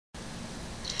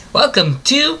Welcome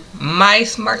to My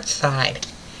Smart Side.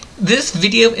 This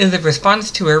video is a response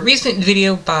to a recent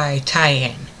video by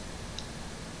TyYann.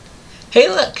 Hey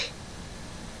look!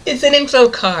 It's an info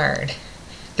card.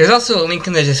 There's also a link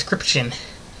in the description.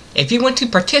 If you want to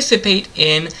participate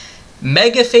in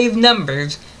Mega Fave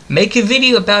Numbers, make a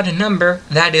video about a number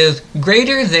that is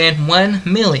greater than 1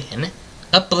 million,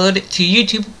 upload it to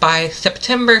YouTube by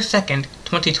September 2nd,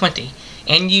 2020,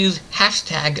 and use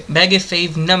hashtag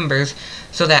MegaFaveNumbers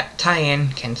so that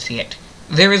TyYann can see it.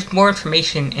 There is more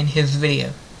information in his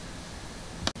video.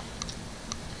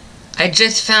 I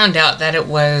just found out that it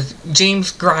was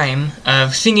James Grime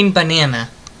of Singing Banana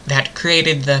that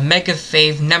created the Mega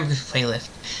Fave Numbers playlist.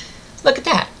 Look at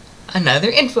that! Another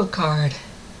info card!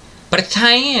 But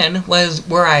TyYann was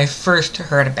where I first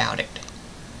heard about it.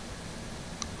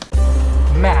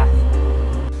 Math.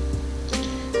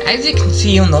 As you can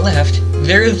see on the left,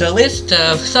 there is a list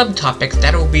of subtopics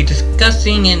that we'll be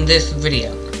discussing in this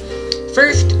video.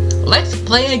 First, let's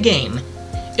play a game.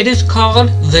 It is called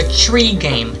the Tree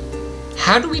Game.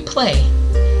 How do we play?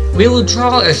 We will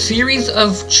draw a series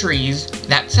of trees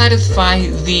that satisfy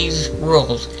these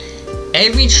rules.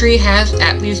 Every tree has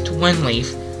at least one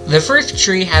leaf. The first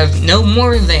tree has no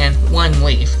more than one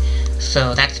leaf,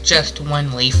 so that's just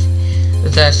one leaf.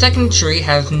 The second tree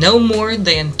has no more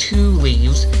than 2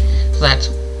 leaves, so that's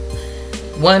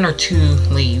 1 or 2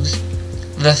 leaves.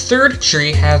 The third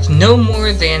tree has no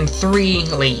more than 3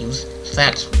 leaves, so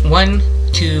that's 1,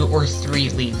 2, or 3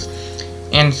 leaves,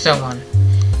 and so on.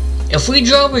 If we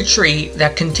draw a tree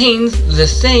that contains the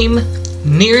same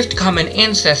nearest common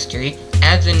ancestry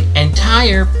as an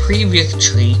entire previous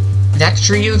tree, that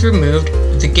tree is removed,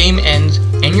 the game ends,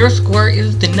 and your score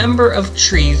is the number of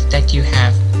trees that you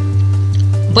have.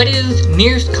 What is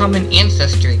nearest common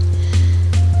ancestry?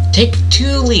 Take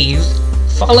 2 leaves,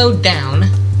 follow down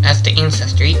as the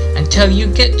ancestry until you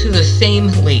get to the same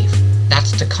leaf,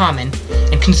 that's the common,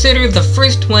 and consider the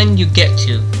first one you get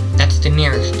to, that's the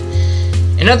nearest.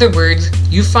 In other words,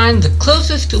 you find the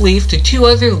closest leaf to 2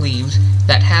 other leaves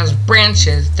that has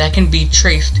branches that can be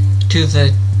traced to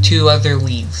the 2 other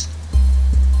leaves.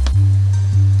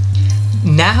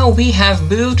 Now we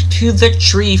have moved to the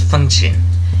tree function.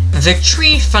 The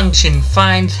tree function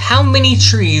finds how many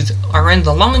trees are in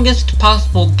the longest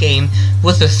possible game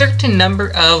with a certain number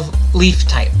of leaf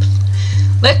types.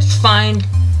 Let's find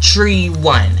tree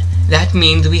 1. That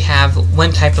means we have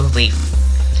 1 type of leaf.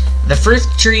 The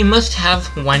first tree must have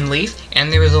 1 leaf,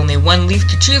 and there is only 1 leaf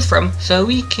to choose from, so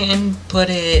we can put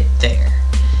it there.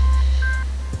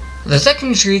 The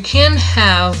second tree can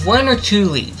have 1 or 2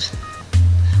 leaves.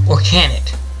 Or can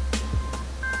it?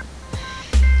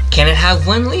 Can it have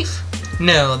 1 leaf?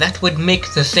 No, that would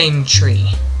make the same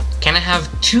tree. Can it have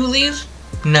 2 leaves?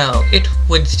 No, it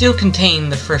would still contain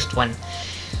the first one.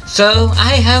 So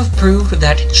I have proved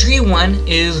that tree 1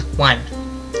 is 1.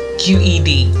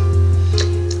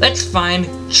 QED. Let's find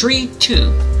tree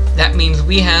 2. That means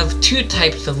we have 2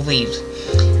 types of leaves.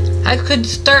 I could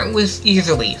start with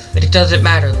either leaf, but it doesn't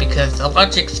matter because the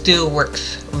logic still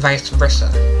works vice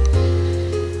versa.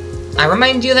 I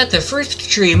remind you that the first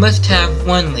tree must have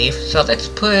 1 leaf, so let's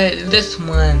put this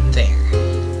one there.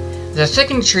 The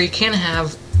second tree can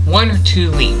have 1 or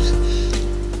 2 leaves.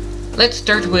 Let's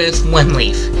start with 1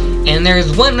 leaf, and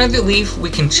there's 1 other leaf we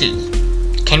can choose.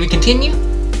 Can we continue?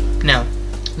 No.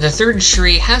 The third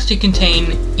tree has to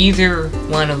contain either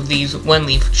one of these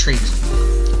 1-leaf trees.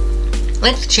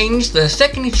 Let's change the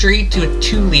second tree to a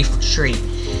 2-leaf tree.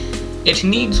 It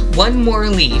needs 1 more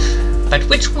leaf, but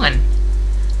which one?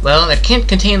 Well, it can't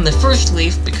contain the first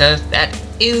leaf because that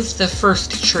is the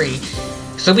first tree,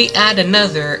 so we add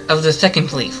another of the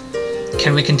second leaf.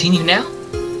 Can we continue now?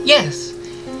 Yes.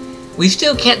 We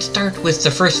still can't start with the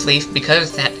first leaf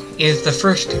because that is the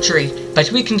first tree,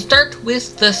 but we can start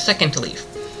with the second leaf.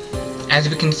 As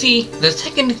we can see, the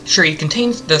second tree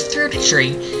contains the third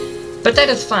tree, but that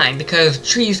is fine because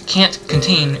trees can't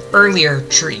contain earlier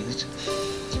trees.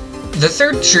 The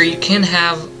third tree can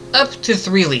have up to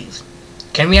 3 leaves.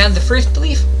 Can we add the first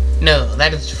leaf? No,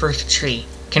 that is the first tree.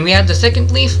 Can we add the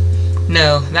second leaf?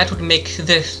 No, that would make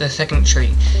this the second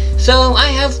tree. So I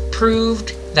have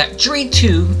proved that tree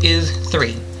 2 is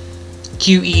 3.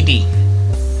 QED.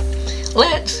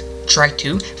 Let's try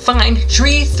to find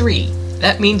tree 3.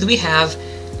 That means we have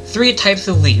 3 types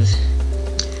of leaves.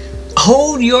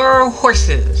 Hold your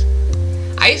horses!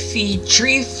 I see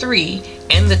tree 3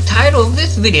 in the title of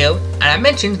this video, and I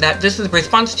mentioned that this is a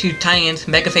response to TyYann's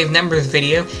Mega Fave Numbers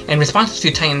video, and responses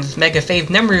to TyYann's Mega Fave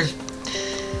Numbers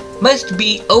must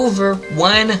be over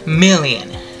 1 million.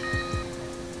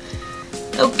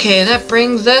 Okay, that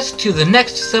brings us to the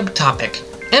next subtopic,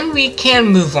 And we can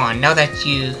move on now that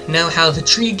you know how the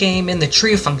tree game and the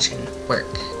tree function work.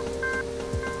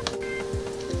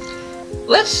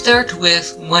 Let's start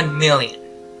with 1 million.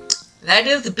 That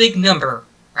is a big number,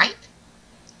 right?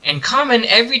 In common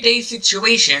everyday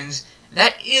situations,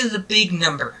 that is a big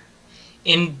number.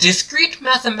 In discrete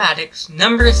mathematics,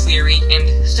 number theory,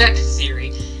 and set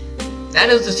theory, that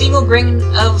is a single grain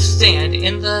of sand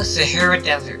in the Sahara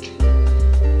Desert.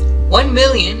 1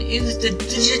 million is the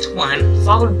digit 1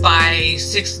 followed by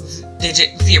 6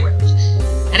 digit zeros,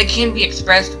 and it can be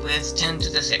expressed with 10 to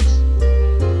the 6.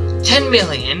 10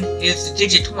 million is the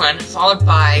digit 1 followed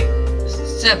by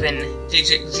 7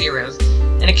 digit zeros,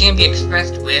 and it can be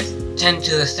expressed with 10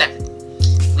 to the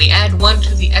 7. We add 1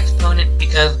 to the exponent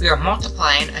because we are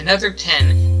multiplying another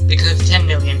 10 because 10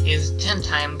 million is 10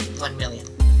 times 1 million.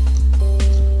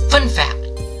 Fun fact,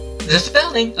 the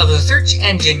spelling of the search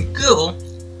engine Google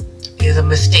is a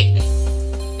mistake.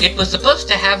 It was supposed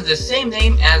to have the same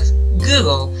name as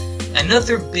Google,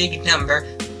 another big number,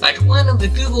 but one of the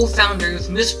Google founders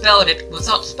misspelled it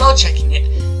without spell checking it,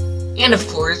 and of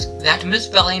course, that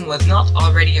misspelling was not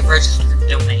already a registered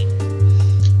domain.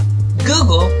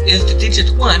 Google is the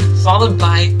digit 1 followed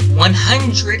by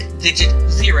 100 digit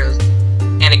zeros,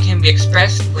 and it can be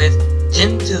expressed with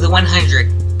 10 to the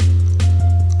 100.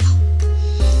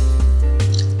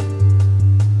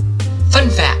 Fun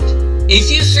fact, if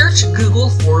you search Google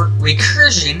for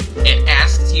recursion, it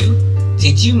asks you,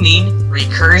 did you mean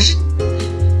recursion?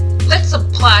 Let's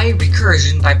apply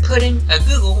recursion by putting a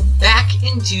Google back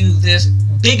into this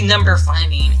big number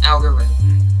finding algorithm.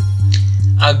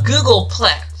 A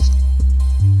Googleplex,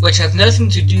 which has nothing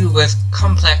to do with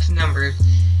complex numbers,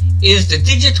 is the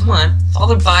digit 1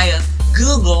 followed by a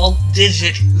Google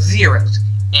digit zeros,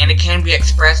 and it can be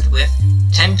expressed with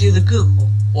 10 to the Google,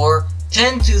 or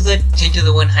 10 to the 10 to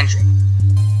the 100.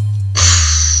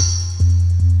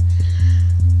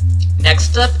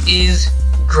 Next up is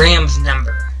Graham's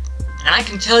number, and I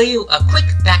can tell you a quick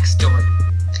backstory.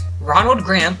 Ronald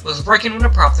Graham was working on a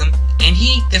problem, and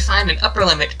he defined an upper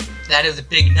limit that is a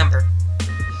big number.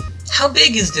 How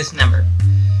big is this number?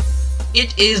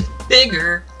 It is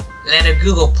bigger than a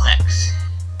Googleplex.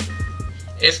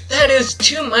 If that is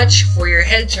too much for your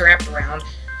head to wrap around,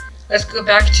 let's go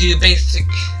back to basic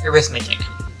arithmetic.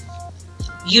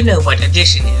 You know what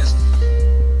addition is.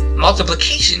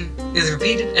 Multiplication is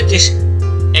repeated addition.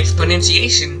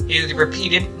 Exponentiation is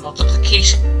repeated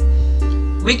multiplication.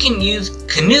 We can use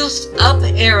Knuth's up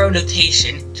arrow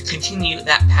notation to continue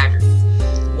that pattern.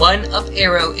 One up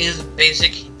arrow is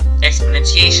basic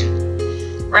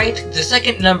exponentiation. Write the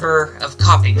second number of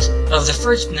copies of the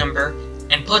first number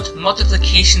and put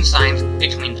multiplication signs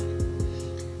between them.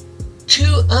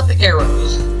 Two up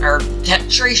arrows are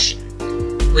tetration,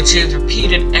 which is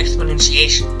repeated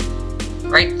exponentiation.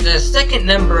 Write the second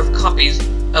number of copies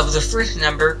of the first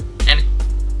number and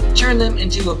turn them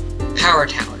into a power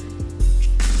tower,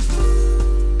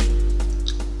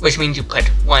 which means you put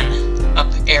one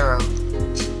up arrow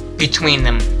between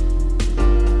them.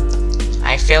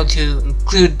 I failed to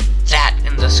include that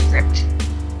in the script.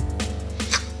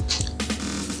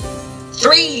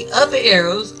 3 up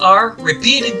arrows are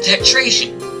repeated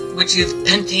tetration, which is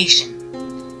pentation.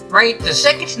 Write the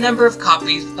second number of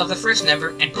copies of the first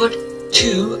number and put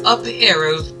 2 up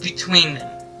arrows between them.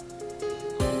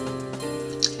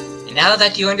 And now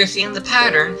that you understand the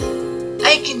pattern,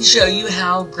 I can show you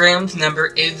how Graham's number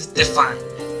is defined.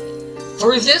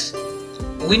 For this,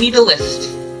 we need a list.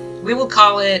 We will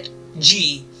call it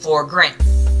G for Graham.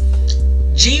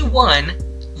 G1,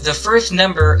 the first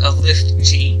number of list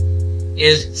G,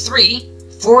 is 3,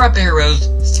 4 up arrows,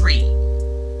 3.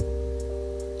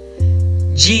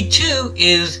 G2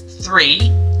 is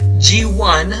 3,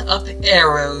 G1 up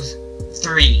arrows,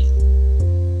 3.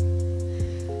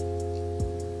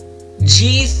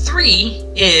 G3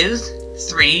 is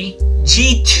 3,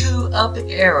 G2 up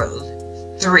arrows,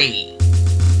 3.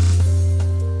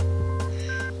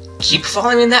 Keep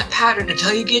following that pattern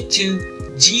until you get to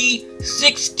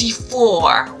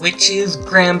G64, which is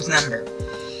Graham's number.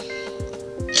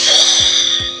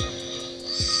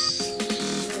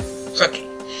 Okay.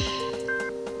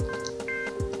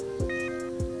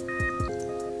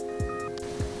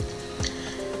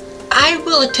 I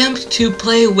will attempt to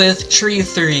play with tree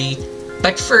 3,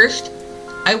 but first,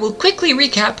 I will quickly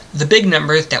recap the big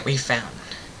numbers that we found.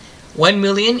 1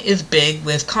 million is big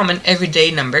with common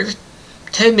everyday numbers.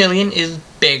 10 million is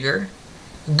bigger.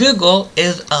 Google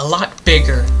is a lot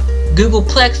bigger.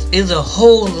 Googleplex is a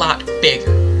whole lot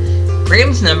bigger.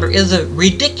 Graham's number is a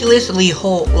ridiculously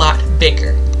whole lot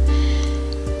bigger.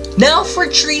 Now for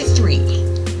tree 3.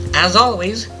 As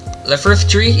always, the first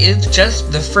tree is just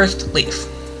the first leaf.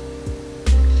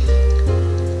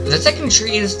 The second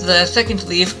tree is the second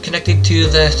leaf connected to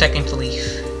the second leaf.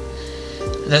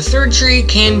 The third tree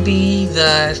can be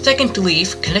the second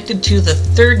leaf connected to the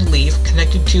third leaf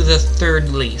connected to the third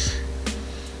leaf.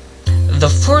 The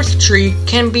fourth tree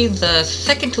can be the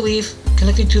second leaf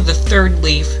connected to the third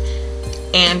leaf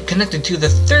and connected to the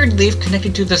third leaf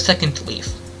connected to the second leaf.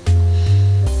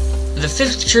 The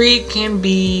fifth tree can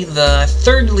be the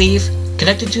third leaf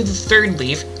connected to the third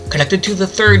leaf connected to the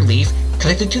third leaf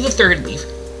connected to the third leaf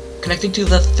connected to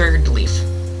the third leaf.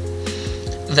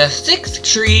 The sixth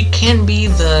tree can be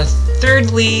the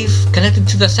third leaf connected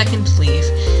to the second leaf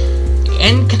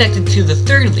and connected to the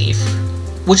third leaf,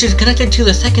 which is connected to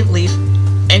the second leaf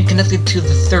and connected to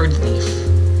the third leaf.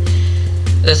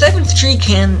 The seventh tree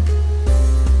can...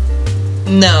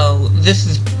 No, this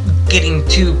is getting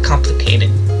too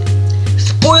complicated.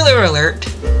 Spoiler alert!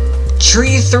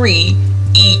 Tree 3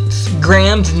 eats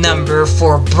Graham's number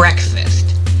for breakfast.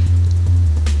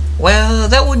 Well,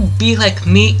 that would be like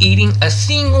me eating a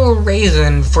single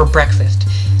raisin for breakfast,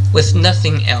 with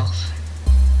nothing else.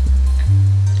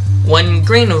 1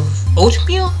 grain of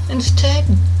oatmeal instead?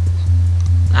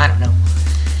 I don't know.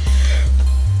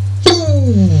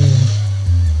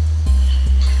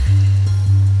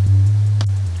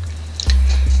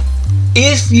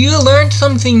 If you learned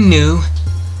something new,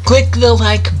 click the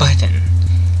like button.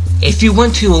 If you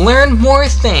want to learn more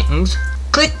things,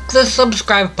 click the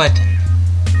subscribe button.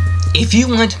 If you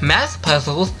want math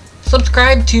puzzles,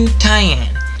 subscribe to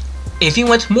TyYann. If you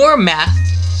want more math,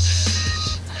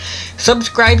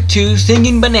 subscribe to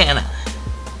Singing Banana.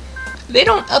 They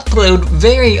don't upload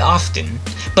very often,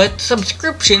 but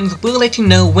subscriptions will let you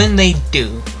know when they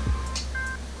do.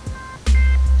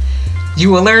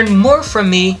 You will learn more from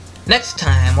me next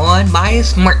time on My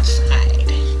Smart Side.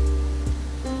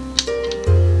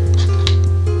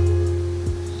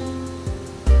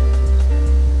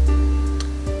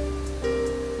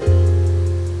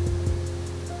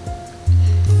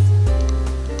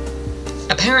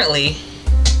 Apparently,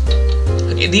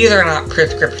 okay, these are not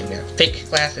prescription, they're fake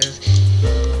glasses.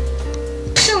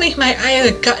 Apparently my eyes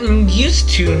have gotten used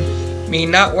to me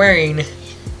not wearing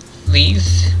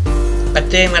these,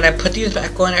 but then when I put these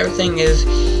back on, everything is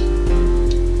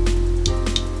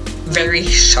very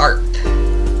sharp.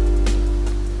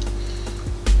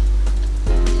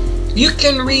 You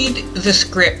can read the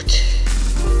script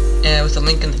with a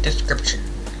link in the description.